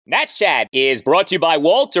Nats Chat is brought to you by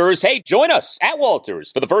Walters. Hey, join us at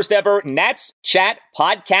Walters for the first ever Nats Chat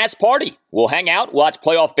podcast party. We'll hang out, watch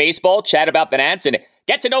playoff baseball, chat about the Nats, and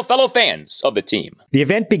get to know fellow fans of the team. The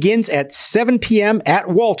event begins at 7 p.m. at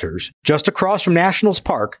Walters, just across from Nationals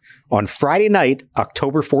Park, on Friday night,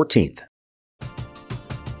 October 14th.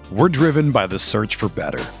 We're driven by the search for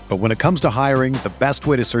better. But when it comes to hiring, the best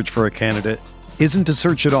way to search for a candidate isn't to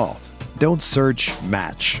search at all. Don't search,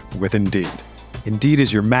 match with Indeed. Indeed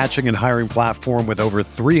is your matching and hiring platform with over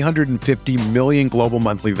 350 million global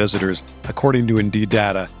monthly visitors, according to Indeed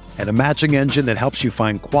data, and a matching engine that helps you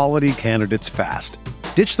find quality candidates fast.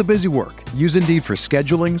 Ditch the busy work. Use Indeed for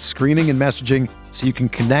scheduling, screening, and messaging so you can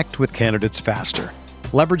connect with candidates faster.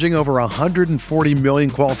 Leveraging over 140 million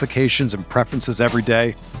qualifications and preferences every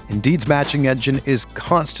day, Indeed's matching engine is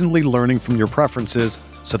constantly learning from your preferences,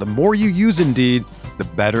 so the more you use Indeed, the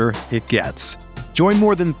better it gets. Join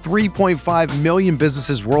more than 3.5 million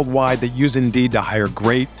businesses worldwide that use Indeed to hire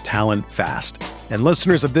great talent fast. And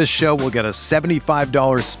listeners of this show will get a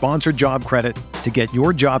 $75 sponsored job credit to get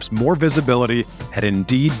your jobs more visibility at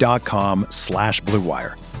Indeed.com/Blue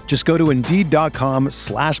Wire. Just go to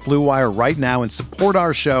Indeed.com/Blue Wire right now and support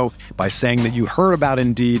our show by saying that you heard about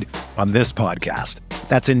Indeed on this podcast.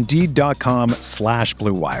 That's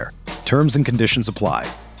Indeed.com/Blue Wire. Terms and conditions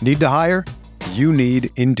apply. Need to hire? You need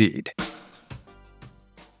Indeed.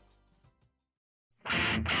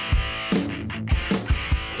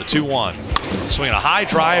 The 2-1. Swinging a high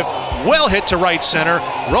drive, well hit to right center.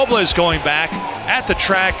 Robles going back at the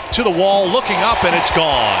track to the wall, looking up, and it's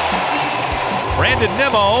gone. Brandon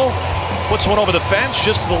Nimmo puts one over the fence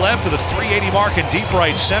just to the left of the 380 mark in deep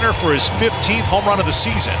right center for his 15th home run of the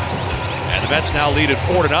season. And the Mets now lead it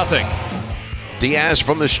 4-0. Diaz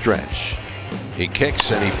from the stretch. He kicks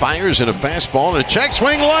and he fires in a fastball and a check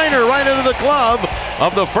swing liner right into the glove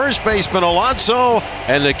of the first baseman Alonso,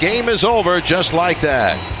 and the game is over just like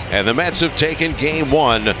that. And the Mets have taken game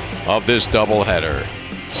one of this doubleheader.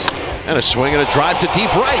 And a swing and a drive to deep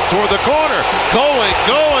right toward the corner. Going,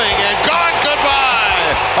 and gone.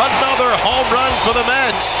 Goodbye. Another home run for the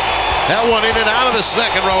Mets. That one in and out of the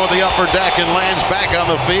second row of the upper deck and lands back on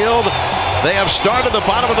the field. They have started the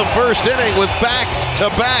bottom of the first inning with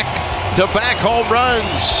back-to-back home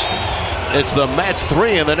runs. It's the Mets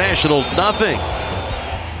 3 and the Nationals nothing.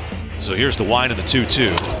 So here's the wind of the 2-2.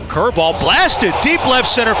 Curveball blasted deep left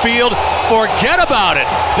center field. Forget about it.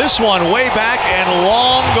 This one way back and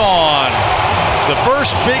long gone. The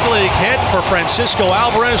first big league hit for Francisco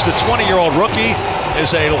Alvarez, the 20-year-old rookie,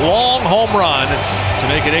 is a long home run to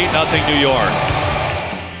make it 8-0 New York.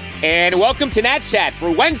 And welcome to Nats Chat for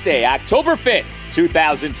Wednesday, October 5th,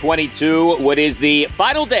 2022, what is the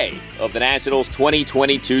final day of the Nationals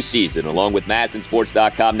 2022 season. Along with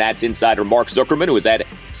MASNsports.com Nats insider Mark Zuckerman, who is at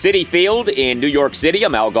Citi Field in New York City.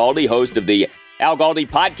 I'm Al Galdi, host of the Al Galdi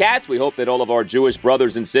podcast. We hope that all of our Jewish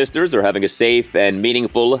brothers and sisters are having a safe and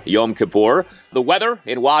meaningful Yom Kippur. The weather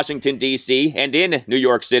in Washington, D.C. and in New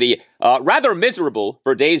York City, rather miserable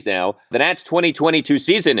for days now. The Nats 2022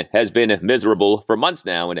 season has been miserable for months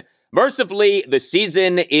now, and mercifully, the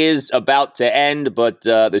season is about to end, but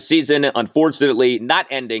the season, unfortunately, not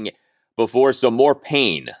ending before some more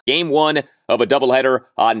pain. Game one of a doubleheader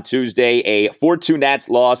on Tuesday, a 4-2 Nats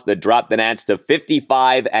loss that dropped the Nats to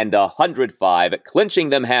 55 and 105, clinching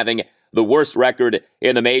them having the worst record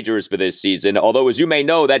in the majors for this season. Although, as you may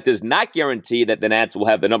know, that does not guarantee that the Nats will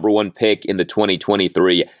have the number one pick in the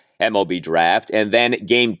 2023 MLB draft. And then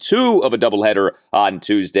game two of a doubleheader on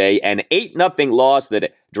Tuesday, an 8-0 loss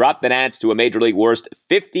that dropped the Nats to a major league worst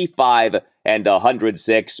 55 and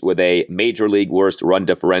 106 with a major league worst run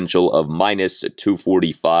differential of minus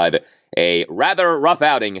 245. A rather rough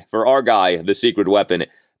outing for our guy, the secret weapon,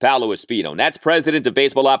 Paolo Espino. Nats president of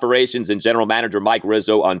baseball operations and general manager Mike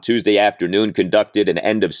Rizzo on Tuesday afternoon conducted an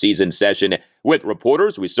end-of-season session with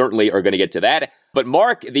reporters. We certainly are going to get to that. But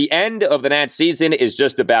Mark, the end of the Nats season is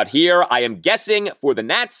just about here. I am guessing for the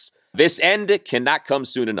Nats, this end cannot come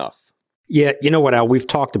soon enough. Yeah, you know what, Al? We've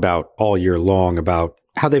talked about all year long about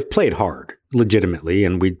how they've played hard, legitimately,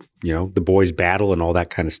 and the boys battle and all that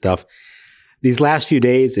kind of stuff. These last few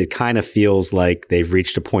days, it kind of feels like they've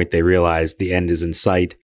reached a point they realize the end is in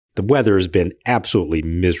sight. The weather has been absolutely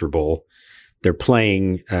miserable. They're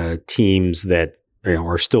playing teams that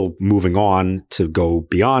are still moving on to go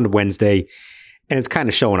beyond Wednesday, and it's kind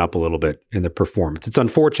of showing up a little bit in the performance. It's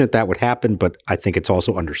unfortunate that would happen, but I think it's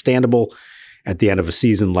also understandable at the end of a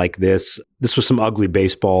season like this. This was some ugly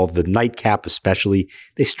baseball. The nightcap especially,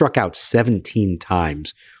 they struck out 17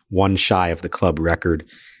 times, one shy of the club record.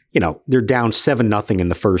 they're down 7-0 in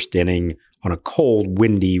the first inning on a cold,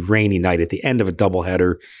 windy, rainy night at the end of a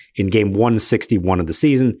doubleheader in game 161 of the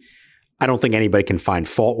season. I don't think anybody can find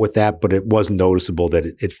fault with that, but it was noticeable that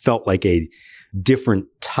it felt like a different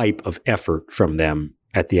type of effort from them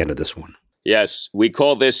at the end of this one. Yes, we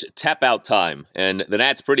call this tap out time, and the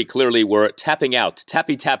Nats pretty clearly were tapping out,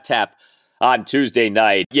 tappy tap tap on Tuesday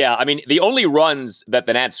night. Yeah, I mean, the only runs that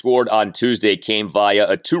the Nats scored on Tuesday came via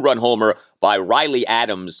a 2-run homer by Riley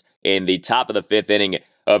Adams in the top of the 5th inning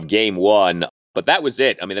of Game 1. But that was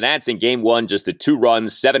it. I mean, the Nats in Game 1, just the 2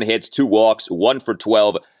 runs, 7 hits, 2 walks, 1 for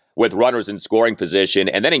 12 with runners in scoring position.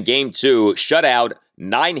 And then in Game 2, shutout,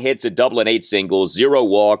 9 hits, a double and 8 singles, 0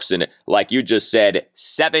 walks, and like you just said,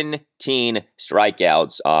 17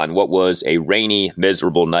 strikeouts on what was a rainy,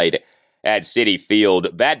 miserable night at Citi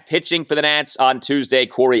Field. Bad pitching for the Nats on Tuesday.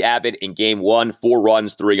 Corey Abbott in Game 1, 4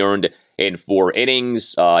 runs, 3 earned in 4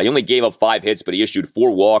 innings. He only gave up 5 hits, but he issued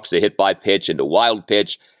 4 walks, a hit by pitch, and a wild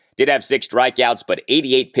pitch. Did have 6 strikeouts, but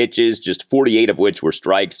 88 pitches, just 48 of which were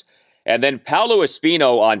strikes. And then Paolo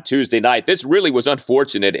Espino on Tuesday night. This really was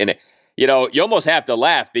unfortunate, and you almost have to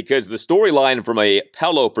laugh because the storyline from a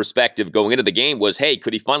Paolo perspective going into the game was, hey,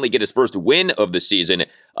 could he finally get his first win of the season?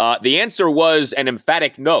 The answer was an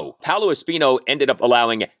emphatic no. Paolo Espino ended up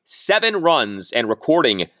allowing 7 runs and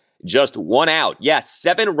recording just 1 out. Yes,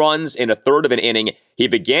 7 runs in a third of an inning. He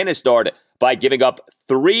began his start by giving up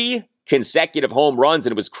 3 consecutive home runs,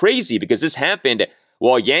 and it was crazy because this happened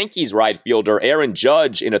while Yankees right fielder Aaron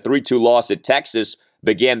Judge, in a 3-2 loss at Texas,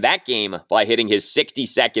 began that game by hitting his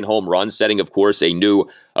 62nd home run, setting, of course, a new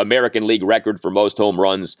American League record for most home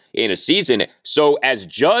runs in a season. So as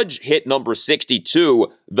Judge hit number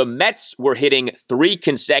 62, the Mets were hitting 3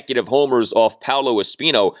 consecutive homers off Paolo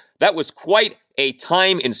Espino. That was quite a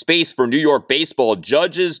time and space for New York baseball.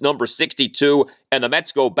 Judge's number 62, and the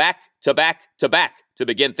Mets go back to back to back to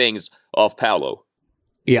begin things off Paolo.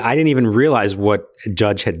 Yeah, I didn't even realize what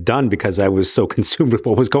Judge had done because I was so consumed with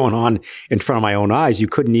what was going on in front of my own eyes. You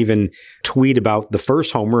couldn't even tweet about the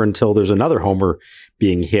first homer until there's another homer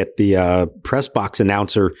being hit. The press box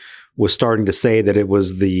announcer was starting to say that it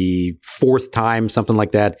was the 4th time, something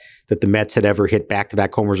like that, that the Mets had ever hit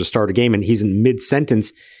back-to-back homers to start a game. And he's in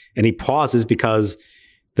mid-sentence and he pauses because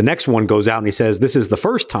the next one goes out and he says, this is the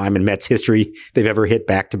first time in Mets history they've ever hit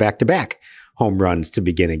back-to-back-to-back home runs to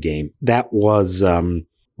begin a game. That was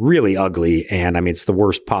really ugly. And I mean, it's the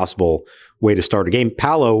worst possible way to start a game.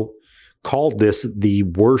 Paolo called this the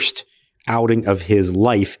worst outing of his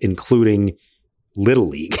life, including Little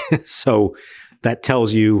League. So that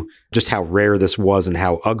tells you just how rare this was and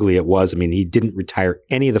how ugly it was. I mean, he didn't retire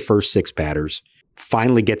any of the first 6 batters,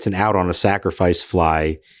 finally gets an out on a sacrifice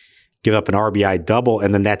fly, give up an RBI double,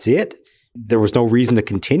 and then that's it. There was no reason to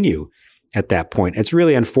continue at that point. It's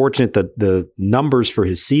really unfortunate that the numbers for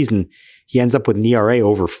his season, he ends up with an ERA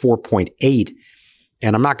over 4.8.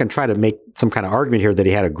 And I'm not going to try to make some kind of argument here that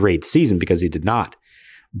he had a great season because he did not.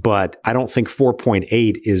 But I don't think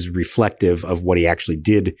 4.8 is reflective of what he actually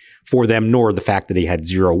did for them, nor the fact that he had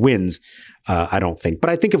 0 wins, I don't think.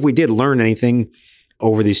 But I think if we did learn anything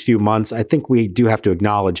over these few months, I think we do have to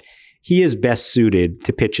acknowledge he is best suited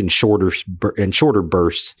to pitch in shorter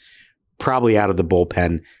bursts, probably out of the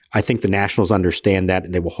bullpen. I think the Nationals understand that,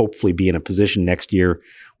 and they will hopefully be in a position next year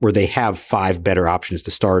where they have 5 better options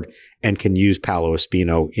to start and can use Paolo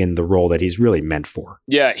Espino in the role that he's really meant for.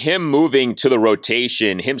 Yeah, him moving to the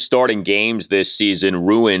rotation, him starting games this season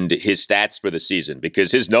ruined his stats for the season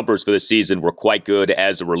because his numbers for the season were quite good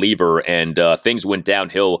as a reliever, and things went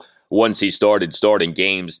downhill once he started starting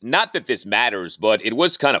games. Not that this matters, but it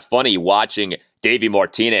was kind of funny watching Davey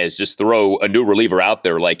Martinez just throw a new reliever out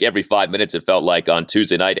there like every 5 minutes, it felt like, on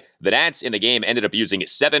Tuesday night. The Nats in the game ended up using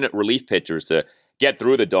 7 relief pitchers to get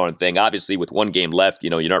through the darn thing. Obviously, with 1 game left,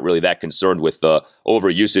 you're not really that concerned with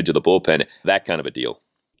overusage of the bullpen, that kind of a deal.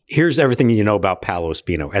 Here's everything you know about Paolo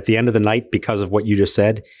Espino. At the end of the night, because of what you just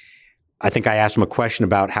said, I think I asked him a question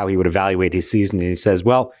about how he would evaluate his season, and he says,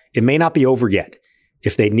 well, it may not be over yet.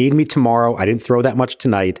 If they need me tomorrow, I didn't throw that much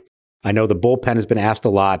tonight. I know the bullpen has been asked a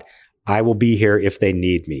lot. I will be here if they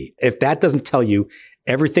need me. If that doesn't tell you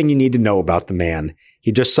everything you need to know about the man,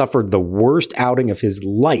 he just suffered the worst outing of his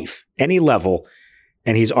life, any level,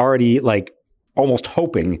 and he's already almost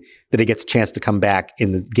hoping that he gets a chance to come back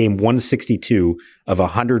in the game 162 of a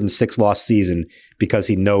 106-loss season because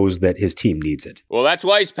he knows that his team needs it. Well, that's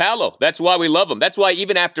why he's Paolo. That's why we love him. That's why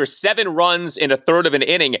even after 7 runs in a third of an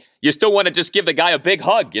inning, you still want to just give the guy a big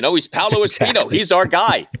hug. He's Paolo Espino. Exactly. He's our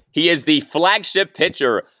guy. He is the flagship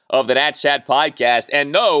pitcher of the Nats Chat podcast.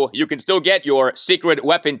 And no, you can still get your secret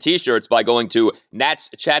weapon t-shirts by going to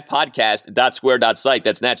natschatpodcast.square.site.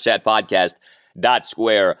 That's natschatpodcast.square.site.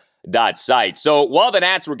 nation.square.site. So while the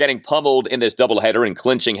Nats were getting pummeled in this doubleheader and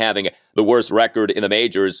clinching having the worst record in the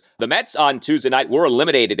majors, the Mets on Tuesday night were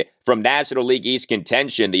eliminated from National League East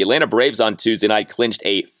contention. The Atlanta Braves on Tuesday night clinched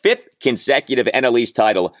a 5th consecutive NL East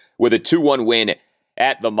title with a 2-1 win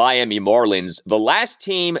at the Miami Marlins. The last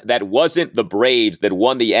team that wasn't the Braves that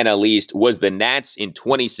won the NL East was the Nats in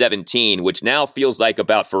 2017, which now feels like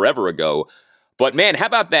about forever ago. But man, how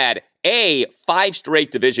about that? A, 5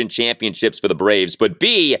 straight division championships for the Braves, but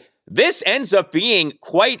B, this ends up being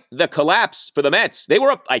quite the collapse for the Mets. They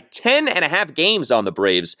were up like 10.5 games on the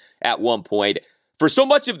Braves at one point. For so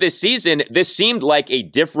much of this season, this seemed like a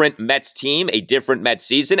different Mets team, a different Mets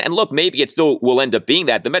season. And look, maybe it still will end up being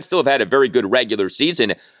that. The Mets still have had a very good regular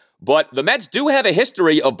season, but the Mets do have a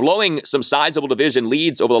history of blowing some sizable division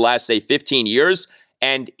leads over the last, say, 15 years.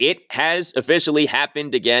 And it has officially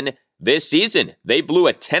happened again this season. They blew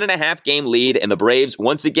a 10.5 game lead, and the Braves,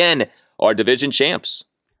 once again, are division champs.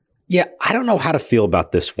 Yeah, I don't know how to feel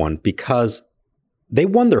about this one because they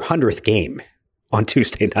won their 100th game on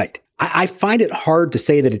Tuesday night. I find it hard to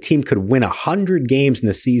say that a team could win 100 games in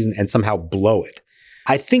the season and somehow blow it.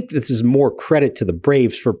 I think this is more credit to the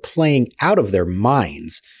Braves for playing out of their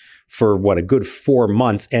minds for, a good 4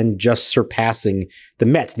 months and just surpassing the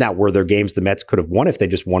Mets. Now, were there games the Mets could have won if they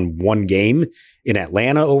just won one game in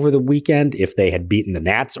Atlanta over the weekend? If they had beaten the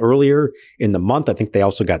Nats earlier in the month? I think they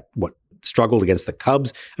also got, struggled against the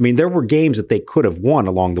Cubs. I mean, there were games that they could have won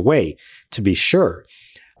along the way, to be sure.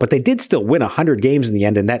 But they did still win 100 games in the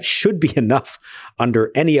end, and that should be enough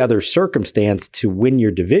under any other circumstance to win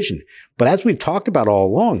your division. But as we've talked about all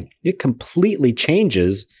along, it completely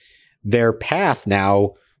changes their path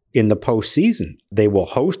now in the postseason. They will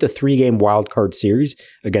host a 3-game wildcard series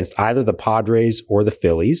against either the Padres or the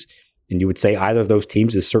Phillies. And you would say either of those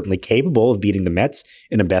teams is certainly capable of beating the Mets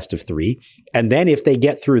in a best of 3. And then if they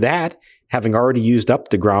get through that, having already used up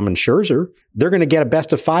DeGrom and Scherzer, they're going to get a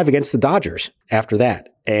best of 5 against the Dodgers after that.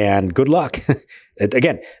 And good luck.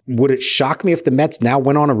 Again, would it shock me if the Mets now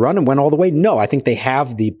went on a run and went all the way? No, I think they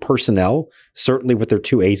have the personnel, certainly with their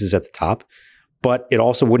 2 aces at the top. But it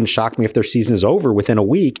also wouldn't shock me if their season is over within a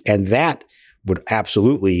week. And that would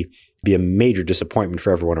absolutely be a major disappointment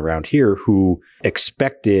for everyone around here who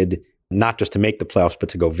expected not just to make the playoffs, but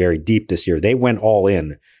to go very deep this year. They went all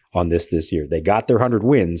in on this year. They got their 100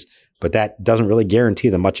 wins, but that doesn't really guarantee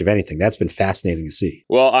them much of anything. That's been fascinating to see.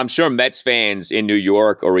 Well, I'm sure Mets fans in New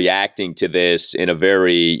York are reacting to this in a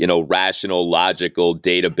very, rational, logical,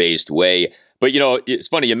 data-based way. But, it's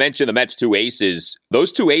funny, you mentioned the Mets' 2 aces.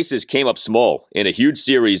 Those 2 aces came up small in a huge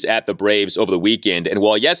series at the Braves over the weekend. And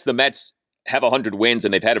while, yes, the Mets have 100 wins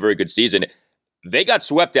and they've had a very good season, they got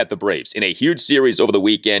swept at the Braves in a huge series over the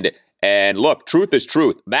weekend. And look, truth is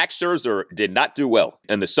truth. Max Scherzer did not do well.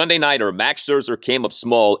 And the Sunday nighter, Max Scherzer came up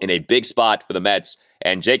small in a big spot for the Mets,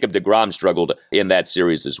 and Jacob deGrom struggled in that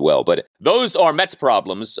series as well. But those are Mets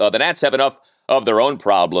problems. The Nats have enough of their own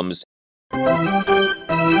problems.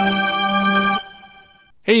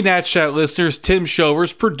 Hey, Nats Chat listeners, Tim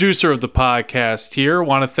Shovers, producer of the podcast here.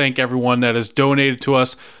 Want to thank everyone that has donated to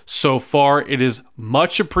us so far. It is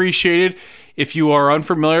much appreciated. If you are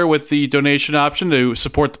unfamiliar with the donation option to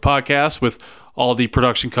support the podcast with all the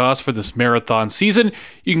production costs for this marathon season,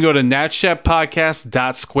 you can go to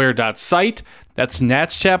natschatpodcast.square.site. That's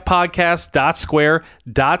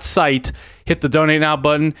natschatpodcast.square.site. Hit the donate now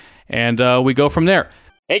button, and we go from there.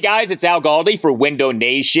 Hey guys, it's Al Galdi for Window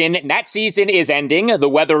Nation. Nat season is ending. The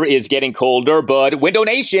weather is getting colder, but Window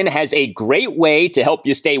Nation has a great way to help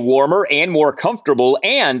you stay warmer and more comfortable,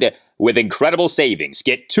 and with incredible savings.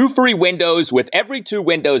 Get 2 free windows with every 2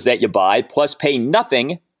 windows that you buy, plus pay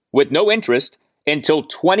nothing with no interest until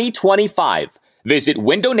 2025. Visit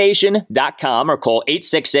windownation.com or call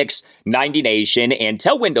 866-90NATION and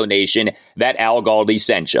tell Window Nation that Al Galdi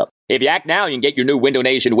sent you. If you act now, you can get your new Window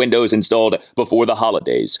Nation windows installed before the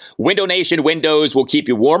holidays. Window Nation windows will keep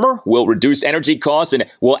you warmer, will reduce energy costs, and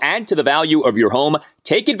will add to the value of your home.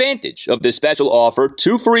 Take advantage of this special offer.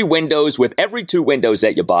 2 free windows with every 2 windows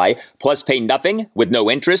that you buy, plus pay nothing with no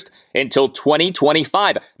interest until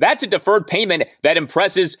 2025. That's a deferred payment that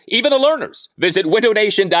impresses even the learners. Visit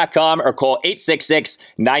windownation.com or call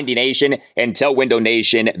 866-90NATION and tell Window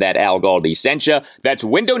Nation that Al Galdi sent you. That's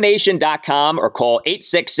windownation.com or call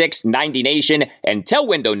 866-90NATION and tell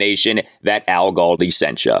Window Nation that Al Galdi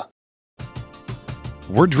sent you.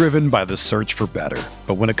 We're driven by the search for better.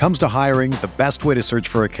 But when it comes to hiring, the best way to search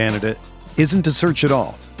for a candidate isn't to search at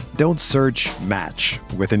all. Don't search, match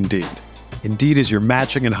with Indeed. Indeed is your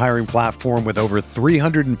matching and hiring platform with over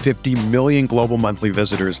 350 million global monthly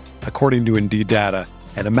visitors, according to Indeed data,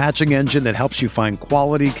 and a matching engine that helps you find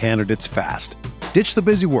quality candidates fast. Ditch the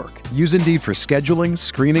busy work. Use Indeed for scheduling,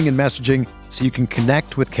 screening, and messaging so you can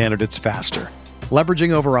connect with candidates faster. Leveraging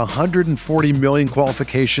over 140 million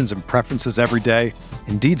qualifications and preferences every day,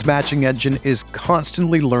 Indeed's matching engine is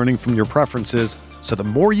constantly learning from your preferences, so the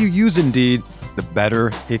more you use Indeed, the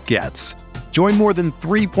better it gets. Join more than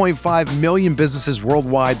 3.5 million businesses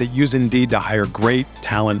worldwide that use Indeed to hire great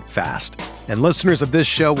talent fast. And listeners of this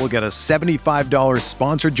show will get a $75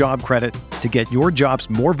 sponsored job credit to get your jobs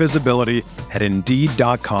more visibility at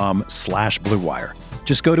Indeed.com/Blue Wire.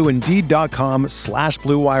 Just go to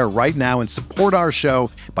Indeed.com/Blue Wire right now and support our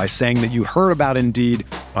show by saying that you heard about Indeed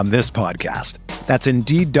on this podcast. That's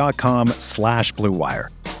Indeed.com/Blue Wire.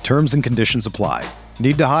 Terms and conditions apply.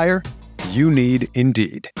 Need to hire? You need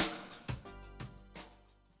Indeed.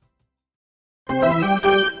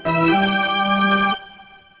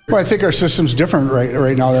 Well, I think our system's different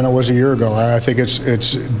right now than it was a year ago. I think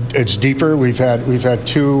it's deeper. We've had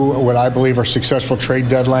two what I believe are successful trade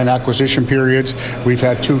deadline acquisition periods. We've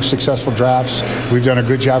had two successful drafts. We've done a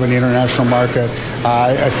good job in the international market.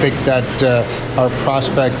 I think that our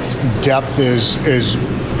prospect depth is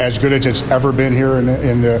as good as it's ever been here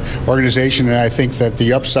in the organization, and I think that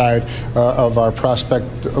the upside of our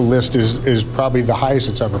prospect list is probably the highest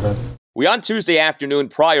it's ever been. We, on Tuesday afternoon,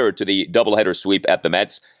 prior to the doubleheader sweep at the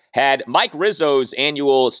Mets, had Mike Rizzo's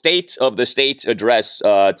annual State of the State address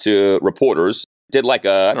to reporters. Did like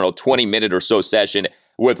a, 20-minute or so session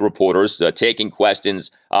with reporters, taking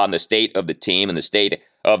questions on the state of the team and the state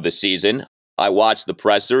of the season. I watched the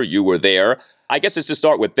presser. You were there. I guess let's just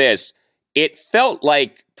start with this. It felt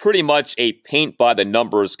like pretty much a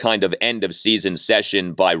paint-by-the-numbers kind of end-of-season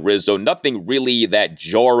session by Rizzo. Nothing really that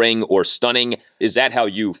jarring or stunning. Is that how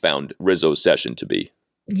you found Rizzo's session to be?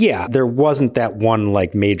 Yeah, there wasn't that one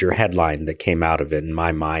major headline that came out of it in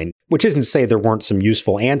my mind, which isn't to say there weren't some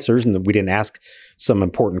useful answers and that we didn't ask some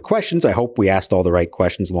important questions. I hope we asked all the right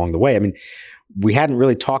questions along the way. I mean, we hadn't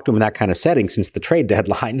really talked to him in that kind of setting since the trade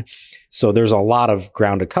deadline. So there's a lot of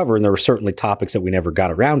ground to cover. And there were certainly topics that we never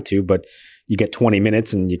got around to, but you get 20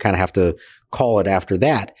 minutes and you kind of have to call it after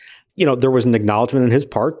that. There was an acknowledgement on his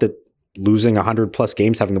part that losing 100 plus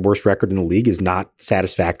games, having the worst record in the league is not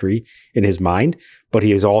satisfactory in his mind. But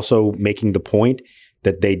he is also making the point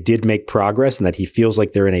that they did make progress and that he feels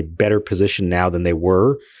like they're in a better position now than they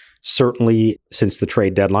were. Certainly since the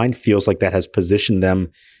trade deadline, feels like that has positioned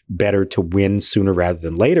them better to win sooner rather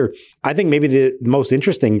than later. I think maybe the most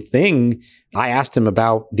interesting thing, I asked him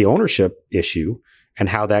about the ownership issue and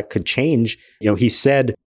how that could change. He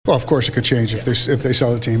said, well, of course it could change if they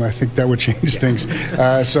sell the team. I think that would change things.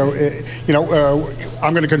 I'm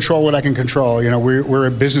going to control what I can control. We're a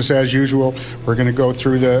business as usual. We're going to go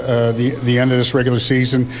through the end of this regular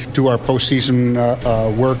season, do our postseason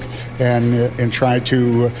work, and try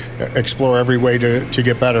to explore every way to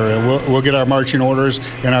get better. And we'll get our marching orders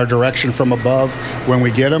and our direction from above. When we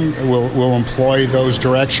get them, we'll employ those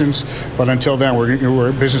directions. But until then,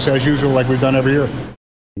 we're business as usual, like we've done every year.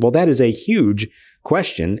 Well, that is a huge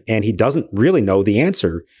question, and he doesn't really know the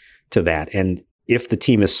answer to that. And if the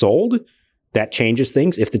team is sold, that changes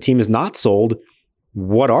things. If the team is not sold,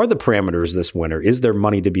 what are the parameters this winter? Is there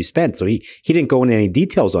money to be spent? So he didn't go into any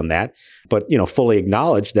details on that, but fully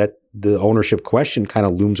acknowledged that the ownership question kind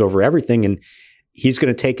of looms over everything, and he's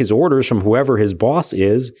going to take his orders from whoever his boss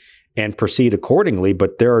is and proceed accordingly.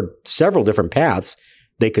 But there are several different paths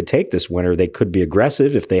they could take this winter. They could be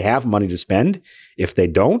aggressive if they have money to spend. If they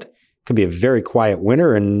don't, it can be a very quiet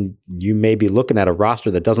winter, and you may be looking at a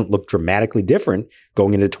roster that doesn't look dramatically different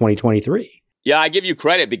going into 2023. Yeah, I give you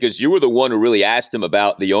credit because you were the one who really asked him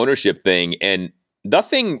about the ownership thing, and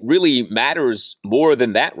nothing really matters more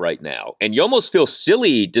than that right now. And you almost feel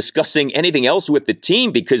silly discussing anything else with the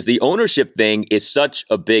team because the ownership thing is such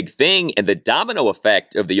a big thing, and the domino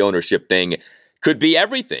effect of the ownership thing could be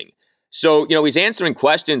everything. So, he's answering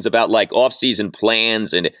questions about off-season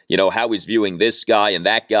plans and, how he's viewing this guy and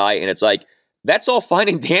that guy. And it's that's all fine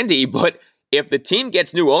and dandy. But if the team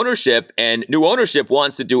gets new ownership and new ownership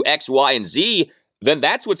wants to do X, Y, and Z, then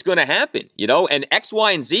that's what's going to happen, And X,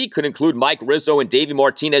 Y, and Z could include Mike Rizzo and Davey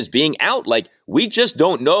Martinez being out. We just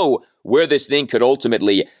don't know where this thing could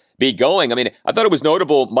ultimately be going. I mean, I thought it was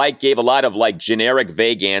notable. Mike gave a lot of generic,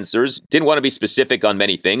 vague answers. Didn't want to be specific on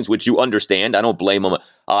many things, which you understand. I don't blame him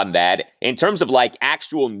on that. In terms of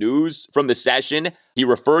actual news from the session, he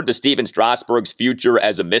referred to Steven Strasburg's future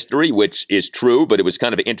as a mystery, which is true, but it was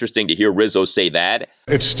kind of interesting to hear Rizzo say that.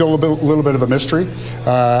 It's still a little bit of a mystery.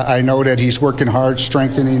 I know that he's working hard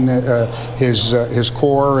strengthening his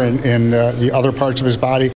core and the other parts of his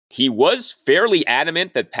body. He was fairly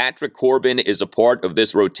adamant that Patrick Corbin is a part of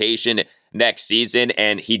this rotation next season,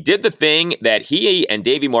 and he did the thing that he and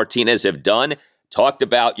Davey Martinez have done talked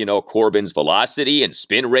about, Corbin's velocity and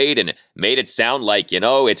spin rate and made it sound like,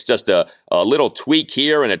 it's just a little tweak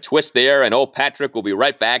here and a twist there, and old Patrick will be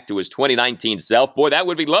right back to his 2019 self. Boy, that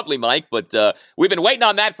would be lovely, Mike, but we've been waiting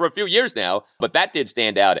on that for a few years now. But that did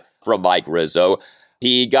stand out from Mike Rizzo.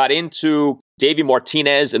 He got into Davey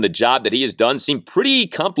Martinez and the job that he has done, seemed pretty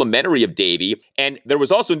complimentary of Davey. And there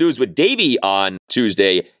was also news with Davey on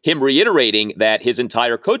Tuesday, him reiterating that his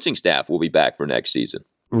entire coaching staff will be back for next season.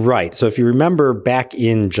 Right. So if you remember back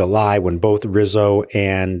in July when both Rizzo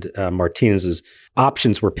and Martinez's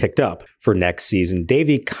options were picked up for next season,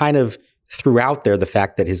 Davey kind of threw out there the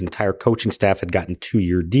fact that his entire coaching staff had gotten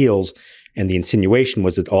 2-year deals, and the insinuation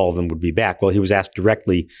was that all of them would be back. Well, he was asked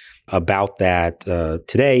directly about that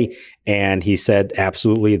today, and he said,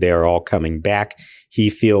 absolutely, they are all coming back. He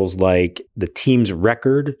feels like the team's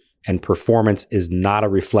record and performance is not a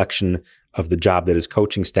reflection of the job that his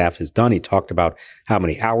coaching staff has done. He talked about how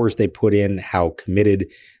many hours they put in, how committed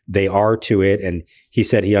they are to it. And he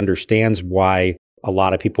said he understands why a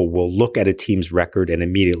lot of people will look at a team's record and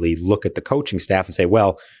immediately look at the coaching staff and say,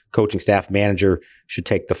 well, coaching staff manager should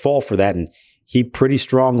take the fall for that. And he pretty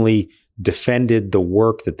strongly defended the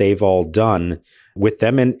work that they've all done with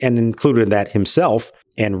them and included that himself.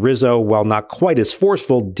 And Rizzo, while not quite as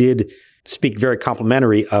forceful, did speak very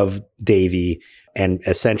complimentary of Davey and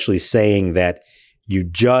essentially saying that you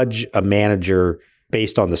judge a manager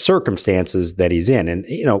based on the circumstances that he's in. And,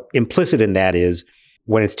 implicit in that is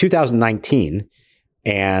when it's 2019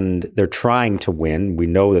 and they're trying to win, we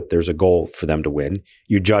know that there's a goal for them to win.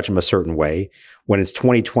 You judge them a certain way. When it's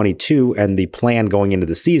 2022 and the plan going into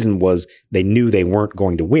the season was they knew they weren't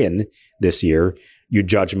going to win this year, you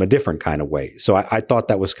judge them a different kind of way. So I thought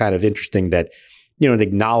that was kind of interesting that, an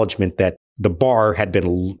acknowledgement that the bar had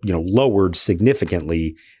been, lowered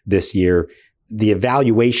significantly this year. The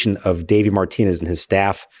evaluation of Davey Martinez and his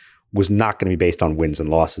staff was not going to be based on wins and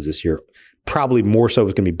losses this year. Probably more so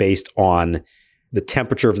was going to be based on the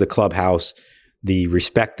temperature of the clubhouse, the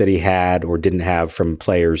respect that he had or didn't have from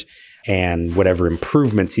players, and whatever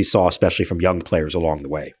improvements he saw, especially from young players along the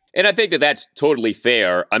way. And I think that that's totally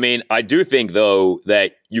fair. I mean, I do think, though,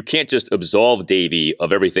 that you can't just absolve Davey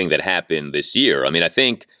of everything that happened this year. I mean, I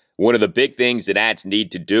think one of the big things that Nats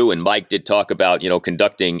need to do, and Mike did talk about,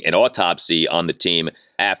 conducting an autopsy on the team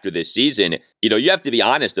after this season, you have to be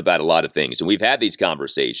honest about a lot of things. And we've had these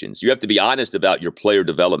conversations. You have to be honest about your player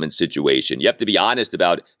development situation. You have to be honest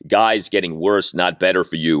about guys getting worse, not better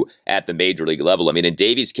for you at the major league level. I mean, in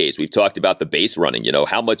Davey's case, we've talked about the base running,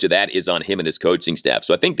 how much of that is on him and his coaching staff.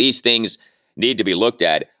 So I think these things need to be looked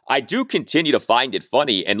at. I do continue to find it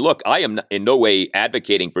funny. And look, I am in no way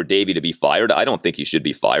advocating for Davey to be fired. I don't think he should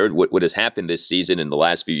be fired. What has happened this season in the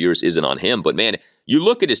last few years isn't on him. But man, you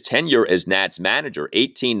look at his tenure as Nats manager,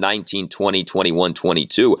 18, 19, 20, 21,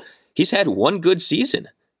 22. He's had one good season.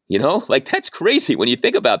 That's crazy when you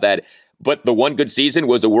think about that. But the one good season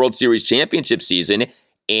was a World Series championship season.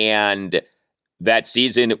 And that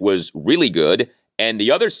season was really good. And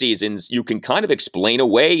the other seasons, you can kind of explain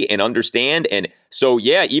away and understand. And so,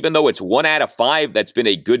 yeah, even though it's 1 out of 5 that's been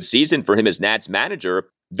a good season for him as Nats manager,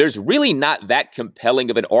 there's really not that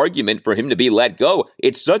compelling of an argument for him to be let go.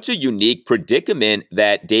 It's such a unique predicament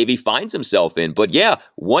that Davey finds himself in. But yeah,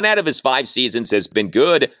 1 out of his 5 seasons has been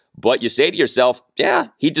good. But you say to yourself, yeah,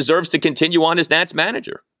 he deserves to continue on as Nats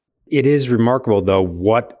manager. It is remarkable, though,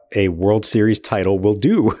 what a World Series title will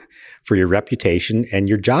do for your reputation and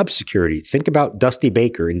your job security. Think about Dusty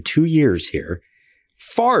Baker in 2 years here.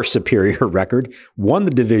 Far superior record, won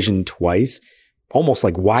the division twice, almost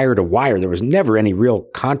like wire to wire. There was never any real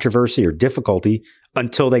controversy or difficulty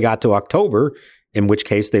until they got to October, in which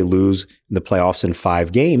case they lose in the playoffs in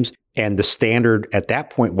 5 games. And the standard at that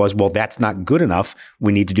point was, well, that's not good enough.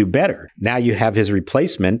 We need to do better. Now you have his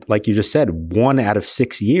replacement, like you just said, 1 out of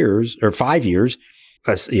 6 years or 5 years,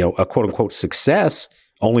 a quote unquote success,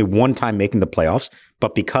 only one time making the playoffs.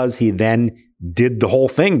 But because he then did the whole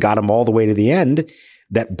thing, got him all the way to the end,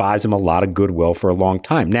 that buys him a lot of goodwill for a long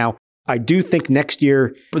time. Now, I do think next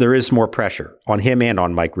year there is more pressure on him and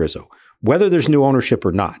on Mike Rizzo, whether there's new ownership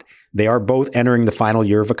or not. They are both entering the final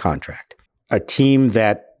year of a contract. A team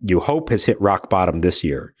that you hope has hit rock bottom this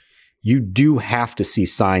year, you do have to see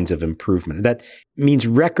signs of improvement. That means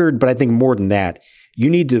record, but I think more than that, you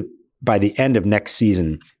need to, by the end of next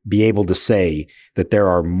season, be able to say that there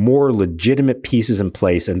are more legitimate pieces in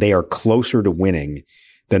place and they are closer to winning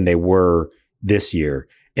than they were this year.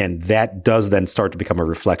 And that does then start to become a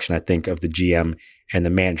reflection, I think, of the GM and the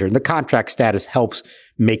manager. And the contract status helps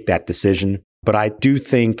make that decision. But I do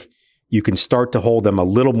think you can start to hold them a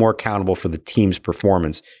little more accountable for the team's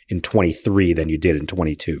performance in 23 than you did in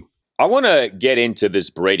 22. I want to get into this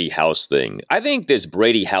Brady House thing. I think this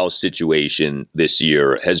Brady House situation this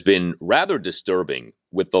year has been rather disturbing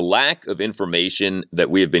with the lack of information that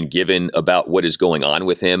we have been given about what is going on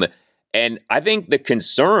with him. And I think the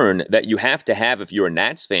concern that you have to have if you're a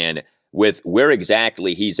Nats fan with where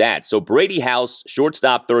exactly he's at. So Brady House,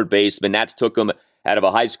 shortstop, third baseman, Nats took him out of a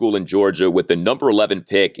high school in Georgia with the number 11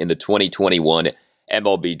 pick in the 2021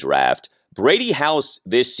 MLB draft. Brady House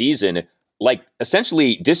this season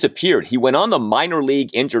essentially disappeared. He went on the minor league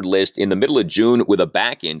injured list in the middle of June with a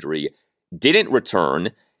back injury, didn't return,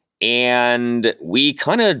 and we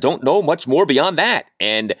kind of don't know much more beyond that.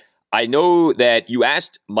 And I know that you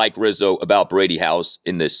asked Mike Rizzo about Brady House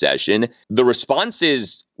in this session. The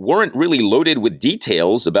responses weren't really loaded with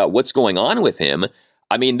details about what's going on with him.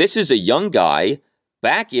 I mean, this is a young guy,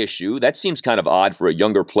 back issue. That seems kind of odd for a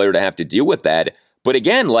younger player to have to deal with that. But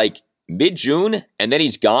again, mid-June, and then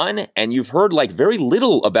he's gone, and you've heard very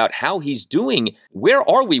little about how he's doing. Where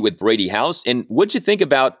are we with Brady House, and what'd you think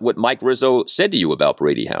about what Mike Rizzo said to you about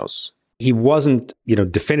Brady House? He wasn't,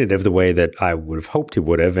 definitive the way that I would have hoped he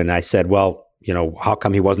would have, and I said, well, how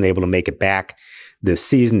come he wasn't able to make it back this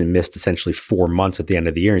season and missed essentially 4 months at the end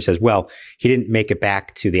of the year? And he says, well, he didn't make it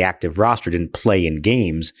back to the active roster, didn't play in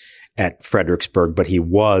games at Fredericksburg, but he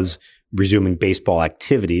was resuming baseball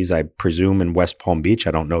activities, I presume, in West Palm Beach.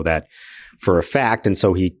 I don't know that for a fact. And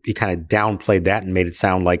so he kind of downplayed that and made it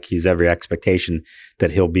sound like he's every expectation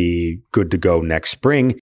that he'll be good to go next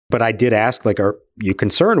spring. But I did ask, are you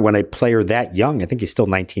concerned when a player that young, I think he's still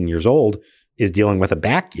 19 years old, is dealing with a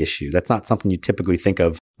back issue? That's not something you typically think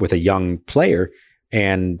of with a young player.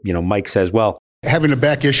 And, Mike says, well, having a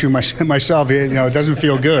back issue myself, it doesn't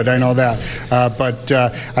feel good. I know that, but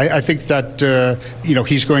I think that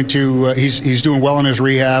he's going to he's doing well in his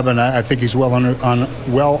rehab, and I think he's well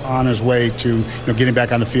on his way to getting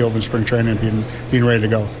back on the field in spring training and being ready to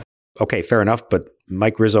go. Okay, fair enough. But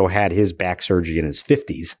Mike Rizzo had his back surgery in his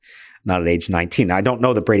 50s, not at age 19. I don't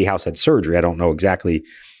know that Brady House had surgery. I don't know exactly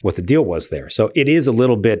what the deal was there. So it is a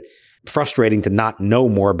little bit frustrating to not know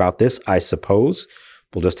more about this, I suppose.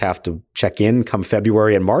 We'll just have to check in come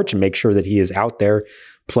February and March and make sure that he is out there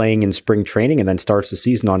playing in spring training and then starts the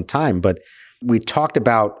season on time. But we talked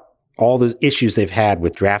about all the issues they've had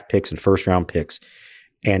with draft picks and first round picks.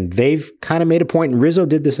 And they've kind of made a point, and Rizzo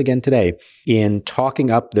did this again today, in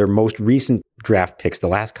talking up their most recent draft picks the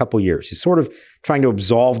last couple of years. He's sort of trying to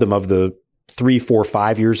absolve them of the 3, 4,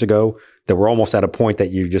 5 years ago that were almost at a point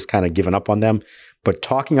that you've just kind of given up on them, but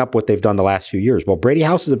talking up what they've done the last few years. Well, Brady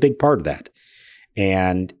House is a big part of that.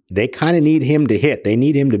 And they kind of need him to hit. They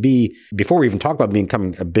need him to be, before we even talk about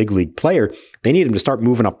becoming a big league player, they need him to start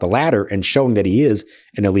moving up the ladder and showing that he is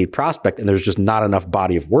an elite prospect. And there's just not enough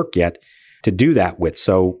body of work yet to do that with.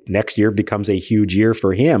 So next year becomes a huge year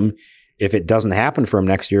for him. If it doesn't happen for him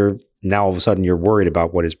next year, now all of a sudden you're worried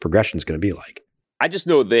about what his progression is going to be like. I just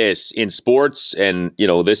know this in sports, and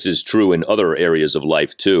this is true in other areas of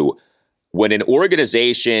life too. When an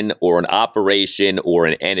organization or an operation or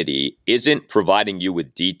an entity isn't providing you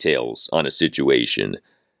with details on a situation,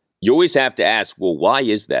 you always have to ask, well, why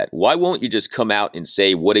is that? Why won't you just come out and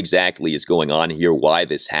say what exactly is going on here, why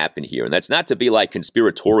this happened here? And that's not to be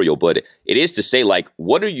conspiratorial, but it is to say,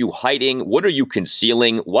 what are you hiding? What are you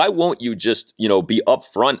concealing? Why won't you just, be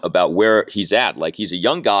upfront about where he's at? He's a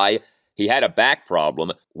young guy. He had a back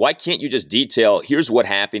problem. Why can't you just detail, here's what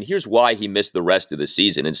happened, here's why he missed the rest of the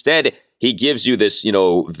season? Instead, he gives you this,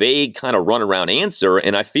 vague kind of runaround answer,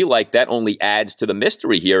 and I feel like that only adds to the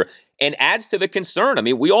mystery here and adds to the concern. I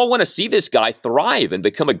mean, we all want to see this guy thrive and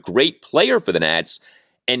become a great player for the Nats,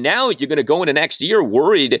 and now you're going to go into next year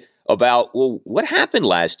worried about, well, what happened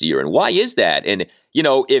last year, and why is that? And,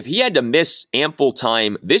 if he had to miss ample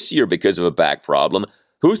time this year because of a back problem,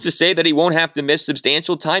 who's to say that he won't have to miss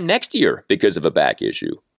substantial time next year because of a back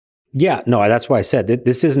issue? Yeah, no, that's why I said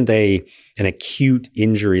this isn't an acute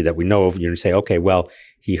injury that we know of. You say, okay, well,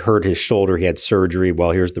 he hurt his shoulder, he had surgery.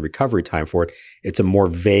 Well, here's the recovery time for it. It's a more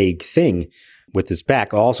vague thing with his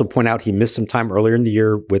back. I'll also point out he missed some time earlier in the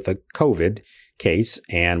year with a COVID case,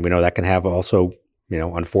 and we know that can have also,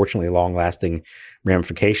 unfortunately, long-lasting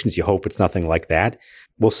ramifications. You hope it's nothing like that.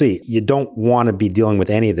 We'll see. You don't want to be dealing with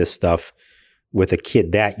any of this stuff with a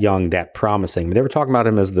kid that young, that promising. I mean, they were talking about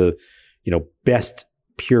him as the, best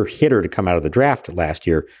pure hitter to come out of the draft last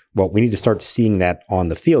year. Well, we need to start seeing that on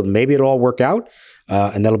the field. Maybe it'll all work out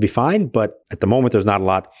and that'll be fine. But at the moment, there's not a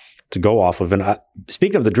lot to go off of. And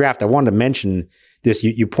speaking of the draft, I wanted to mention this.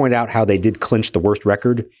 You point out how they did clinch the worst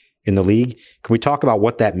record in the league. Can we talk about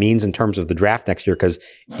what that means in terms of the draft next year? Because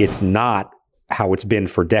it's not how it's been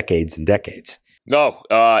for decades and decades. No,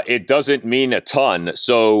 it doesn't mean a ton.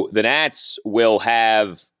 So the Nats will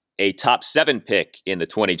have a top 7 pick in the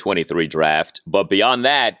 2023 draft, but beyond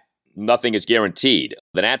that, nothing is guaranteed.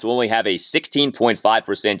 The Nats will only have a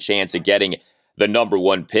 16.5% chance of getting the number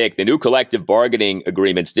 1 pick. The new collective bargaining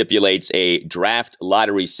agreement stipulates a draft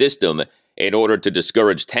lottery system in order to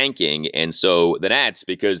discourage tanking. And so the Nats,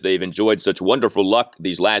 because they've enjoyed such wonderful luck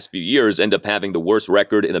these last few years, end up having the worst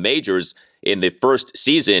record in the majors in the first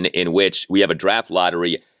season in which we have a draft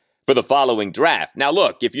lottery for the following draft. Now,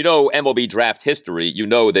 look, if you know MLB draft history, you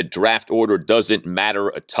know that draft order doesn't matter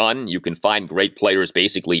a ton. You can find great players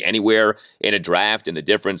basically anywhere in a draft, and the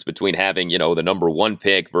difference between having, the number 1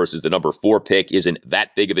 pick versus the number 4 pick isn't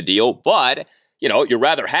that big of a deal. But, you'd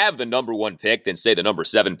rather have the number 1 pick than, say, the number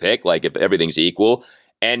 7 pick, like if everything's equal.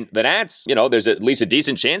 And the Nats, there's at least a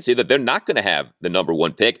decent chance here that they're not going to have the number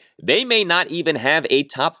 1 pick. They may not even have a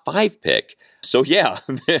top 5 pick. So, yeah,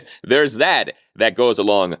 there's that goes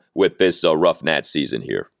along with this rough Nats season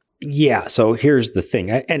here. Yeah, so here's the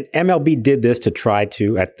thing. And MLB did this to try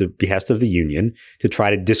to, at the behest of the union, to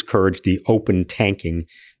try to discourage the open tanking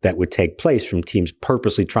that would take place from teams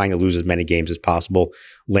purposely trying to lose as many games as possible,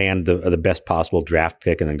 land the best possible draft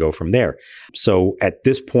pick, and then go from there. So at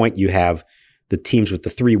this point, you have the teams with the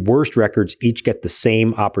 3 worst records each get the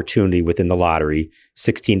same opportunity within the lottery,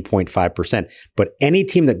 16.5%. But any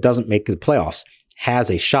team that doesn't make the playoffs has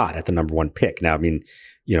a shot at the number 1 pick. Now,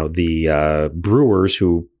 the Brewers,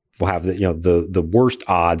 who will have the worst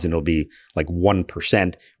odds, and it'll be like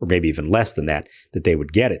 1% or maybe even less than that they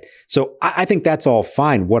would get it. So I think that's all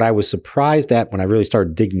fine. What I was surprised at when I really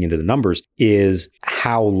started digging into the numbers is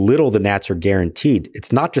how little the Nats are guaranteed.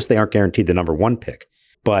 It's not just they aren't guaranteed the number 1 pick,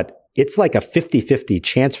 but it's like a 50-50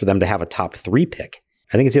 chance for them to have a top 3 pick.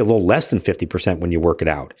 I think it's a little less than 50% when you work it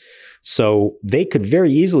out. So they could very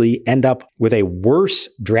easily end up with a worse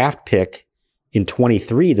draft pick in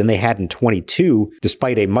 23 than they had in 22,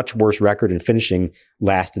 despite a much worse record and finishing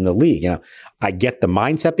last in the league. I get the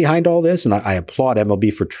mindset behind all this, and I applaud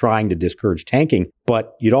MLB for trying to discourage tanking,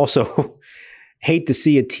 but you'd also hate to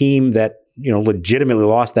see a team that, legitimately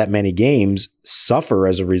lost that many games suffer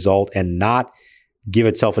as a result and not give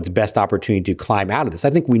itself its best opportunity to climb out of this.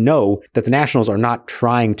 I think we know that the Nationals are not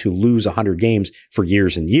trying to lose 100 games for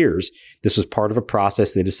years and years. This was part of a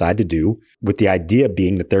process they decided to do, with the idea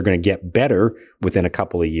being that they're going to get better within a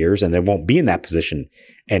couple of years and they won't be in that position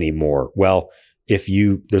anymore. Well,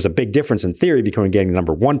 there's a big difference in theory between getting the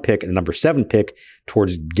number 1 pick and the number 7 pick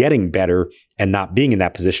towards getting better and not being in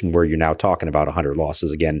that position where you're now talking about 100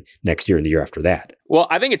 losses again next year and the year after that. Well,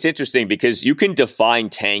 I think it's interesting because you can define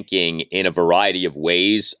tanking in a variety of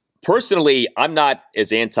ways. Personally, I'm not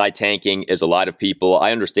as anti-tanking as a lot of people.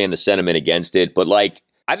 I understand the sentiment against it, but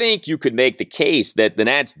I think you could make the case that the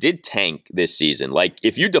Nats did tank this season.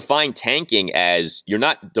 If you define tanking as you're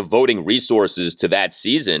not devoting resources to that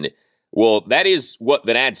season, well, that is what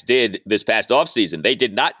the Nats did this past offseason. They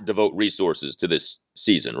did not devote resources to this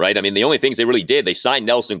season, right? I mean, the only things they really did, they signed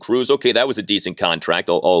Nelson Cruz. Okay, that was a decent contract.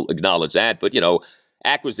 I'll acknowledge that. But,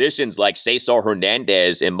 acquisitions like Cesar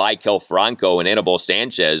Hernandez and Maikel Franco and Anibal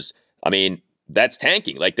Sanchez, I mean, that's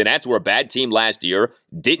tanking. The Nats were a bad team last year,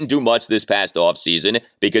 didn't do much this past offseason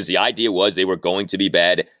because the idea was they were going to be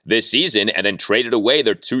bad this season, and then traded away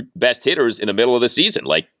their 2 best hitters in the middle of the season.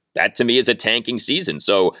 That to me is a tanking season.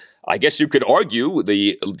 So I guess you could argue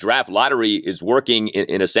the draft lottery is working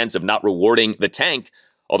in a sense of not rewarding the tank.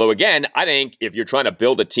 Although, again, I think if you're trying to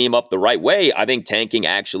build a team up the right way, I think tanking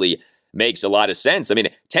actually makes a lot of sense. I mean,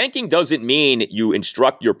 tanking doesn't mean you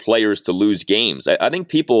instruct your players to lose games. I think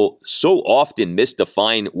people so often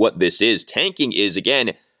misdefine what this is. Tanking is,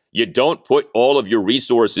 again, you don't put all of your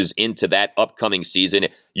resources into that upcoming season.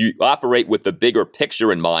 You operate with the bigger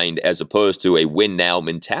picture in mind as opposed to a win-now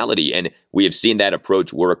mentality, and we have seen that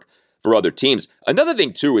approach work for other teams. Another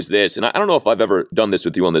thing, too, is this, and I don't know if I've ever done this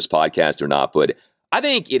with you on this podcast or not, but I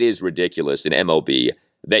think it is ridiculous in MLB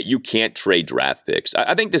that you can't trade draft picks.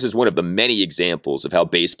 I think this is one of the many examples of how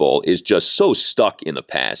baseball is just so stuck in the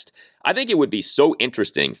past. I think it would be so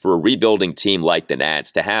interesting for a rebuilding team like the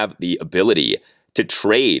Nats to have the ability to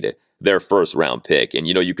trade their first round pick. And,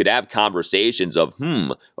 you could have conversations of,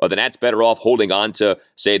 are the Nats better off holding on to,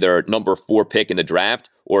 say, their number 4 pick in the draft?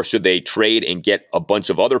 Or should they trade and get a bunch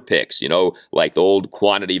of other picks, like the old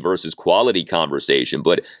quantity versus quality conversation?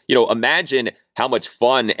 But, imagine how much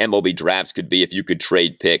fun MLB drafts could be if you could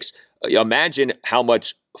trade picks. Imagine how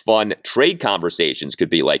much fun trade conversations could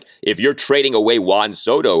be. If you're trading away Juan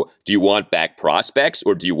Soto, do you want back prospects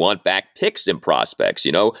or do you want back picks and prospects,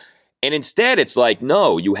 And instead, it's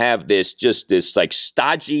no, you have this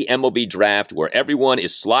stodgy MLB draft where everyone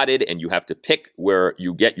is slotted and you have to pick where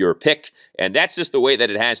you get your pick. And that's just the way that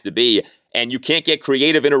it has to be. and you can't get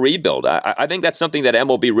creative in a rebuild. I think that's something that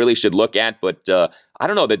MLB really should look at, but I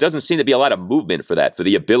don't know. There doesn't seem to be a lot of movement for that, for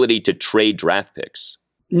the ability to trade draft picks.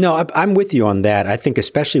 No, I'm with you on that. I think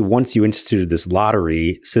especially once you instituted this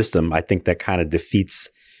lottery system, I think that kind of defeats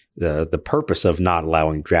the purpose of not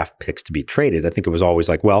allowing draft picks to be traded. I think it was always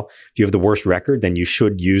like, well, if you have the worst record, then you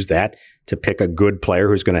should use that to pick a good player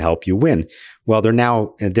who's going to help you win. Well, they're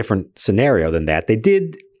now in a different scenario than that. They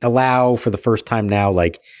did allow for the first time now,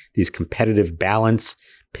 like these competitive balance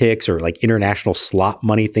picks or like international slot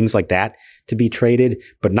money, things like that to be traded,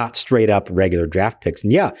 but not straight up regular draft picks.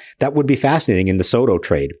 And yeah, that would be fascinating in the Soto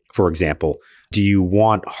trade, for example. Do you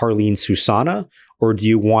want Harleen Susana or do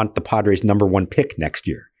you want the Padres' #1 pick next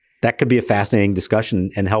year? That could be a fascinating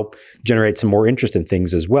discussion and help generate some more interest in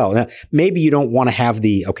things as well. Now, maybe you don't want to have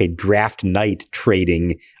the, draft night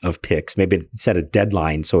trading of picks. Maybe set a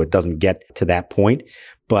deadline so it doesn't get to that point.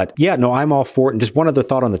 But yeah, no, I'm all for it. And just one other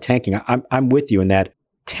thought on the tanking. I'm with you in that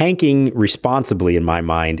tanking responsibly, in my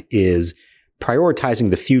mind, is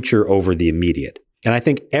prioritizing the future over the immediate. And I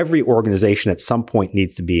think every organization at some point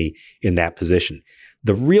needs to be in that position.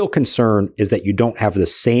 The real concern is that you don't have the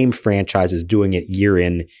same franchises doing it year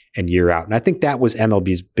in and year out. And I think that was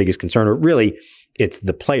MLB's biggest concern, or really it's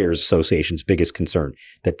the Players Association's biggest concern,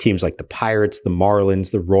 that teams like the Pirates, the Marlins,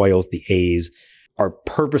 the Royals, the A's are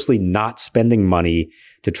purposely not spending money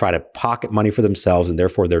to try to pocket money for themselves. And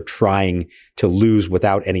therefore they're trying to lose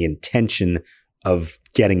without any intention of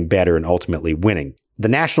getting better and ultimately winning. The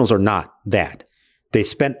Nationals are not that. They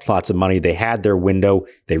spent lots of money. They had their window.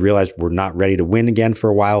 They realized we're not ready to win again for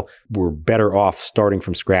a while. We're better off starting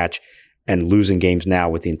from scratch and losing games now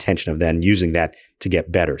with the intention of then using that to get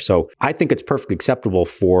better. So I think it's perfectly acceptable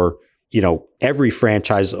for, every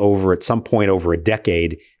franchise over at some point over a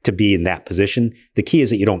decade to be in that position. The key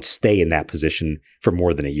is that you don't stay in that position for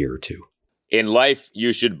more than a year or two. In life,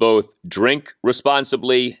 you should both drink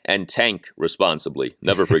responsibly and tank responsibly.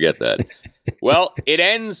 Never forget that. Well, it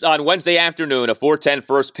ends on Wednesday afternoon, a 4:10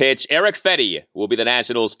 first pitch. Eric Fetty will be the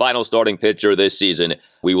Nationals' final starting pitcher this season.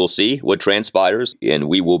 We will see what transpires, and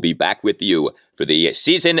we will be back with you for the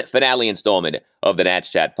season finale installment of the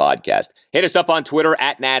Nats Chat Podcast. Hit us up on Twitter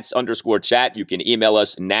at Nats_chat. You can email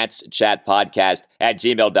us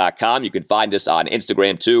natschatpodcast@gmail.com. You can find us on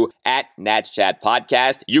Instagram too at Nats Chat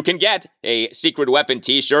Podcast. You can get a Secret Weapon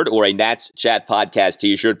t-shirt or a Nats Chat Podcast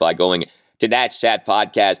t-shirt by going to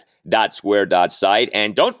natschatpodcast.square.site.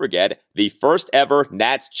 And don't forget the first ever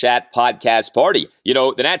Nats Chat Podcast party.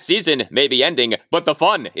 The Nats season may be ending, but the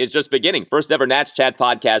fun is just beginning. First ever Nats Chat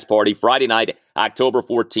Podcast party, Friday night, October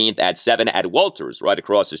 14th at 7 at Walters, right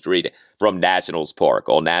across the street from Nationals Park.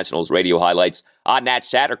 All Nationals radio highlights on Nats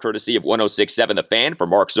Chat are courtesy of 106.7 The Fan. For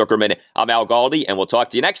Mark Zuckerman, I'm Al Galdi, and we'll talk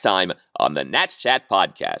to you next time on the Nats Chat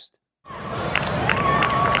Podcast.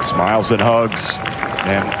 Smiles and hugs.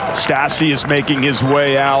 And Stassi is making his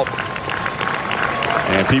way out.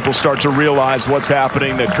 And people start to realize what's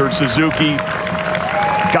happening, that Kurt Suzuki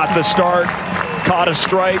got the start, caught a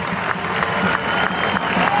strike.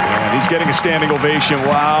 And he's getting a standing ovation.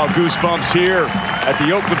 Wow, goosebumps here at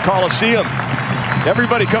the Oakland Coliseum.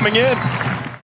 Everybody coming in.